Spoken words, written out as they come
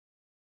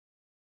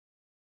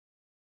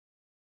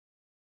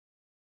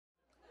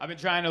I've been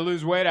trying to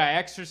lose weight. I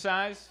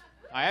exercise.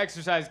 I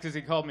exercise because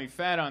he called me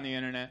fat on the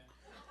internet.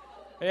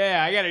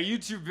 Yeah, I got a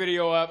YouTube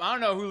video up. I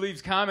don't know who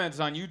leaves comments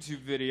on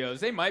YouTube videos.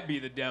 They might be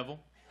the devil.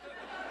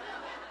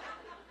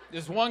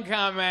 This one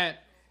comment,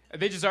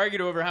 they just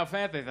argued over how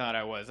fat they thought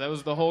I was. That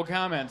was the whole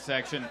comment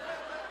section.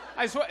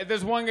 I swear,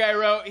 this one guy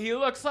wrote, "He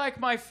looks like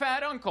my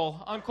fat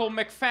uncle, Uncle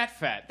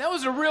McFatfat." That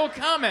was a real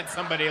comment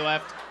somebody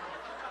left.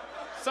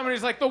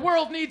 Somebody's like, "The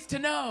world needs to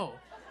know."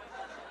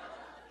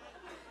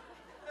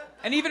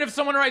 And even if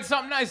someone writes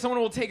something nice,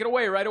 someone will take it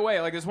away right away.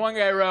 Like this one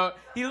guy wrote,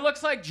 "He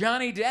looks like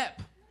Johnny Depp."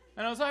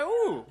 And I was like,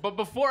 ooh. But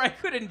before I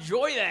could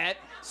enjoy that,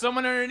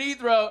 someone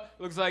underneath wrote,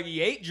 "Looks like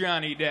he ate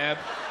Johnny Depp."